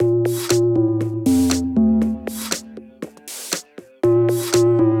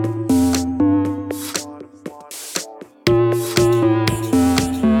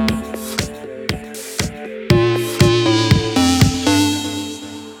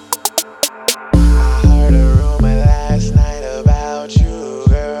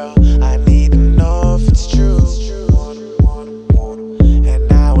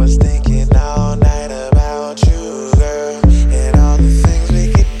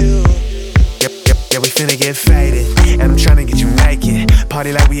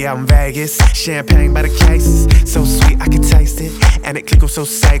Vegas, champagne by the cases. So sweet I can taste it, and it click so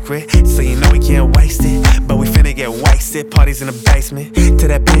sacred. So you know we can't waste it, but we finna get wasted. Parties in the basement, to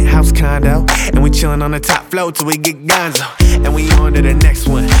that penthouse condo, and we chillin' on the top floor till we get gonzo. And we on to the next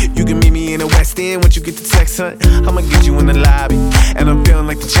one. You can meet me in the West End once you get the text hunt. I'ma get you in the lobby, and I'm feeling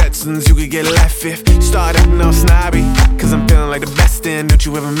like the Jetsons. You could get left if you start acting all snobby, cause I'm feeling like the best in that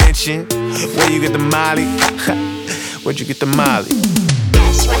you ever mentioned. Where you get the Molly? Where'd you get the Molly?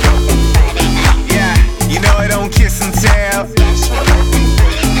 Yeah, you know I don't kiss and tell.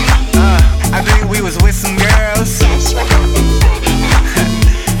 I think we was with some girls.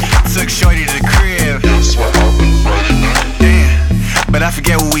 Took shorty to the crib. Damn, but I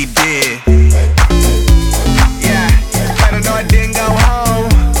forget what we did. Yeah, but I know I didn't go home.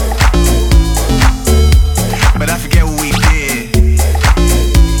 But I forget what we did.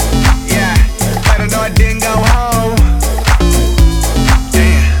 Yeah, but I know I didn't go home.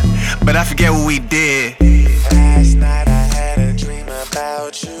 Damn, but I forget what we did. Last night I had a dream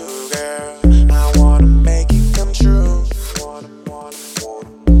about you, girl. I wanna make it come true.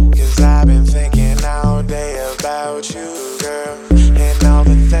 Cause I've been thinking all day about you, girl, and all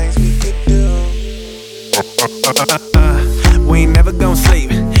the things we could do. We ain't never gon'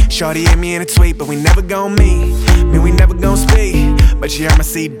 sleep. Shorty hit me in a tweet, but we never gon' meet. Man, we never gon' speak. But she heard my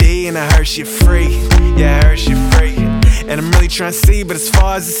CD and I heard she free. Yeah, I heard she free. And I'm really tryna see, but as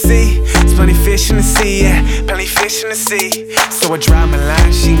far as I see, there's plenty fish in the sea, yeah, plenty fish in the sea. So I drop my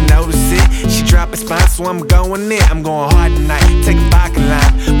line, she notice it. She drop a spine, so I'm going in. I'm going hard tonight, take a vodka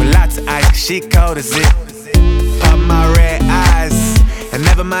line with lots of ice, she cold as it. Pop my red eyes, and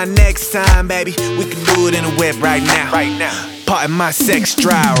never mind next time, baby. We can do it in a whip right now. Part of my sex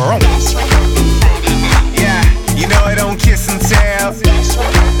drive. Yeah, you know I don't kiss and tell.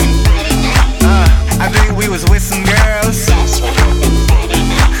 I think we was with some girls.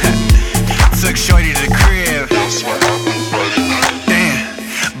 Took shorty to the crib.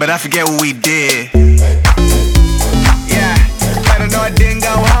 Damn, but I forget what we did.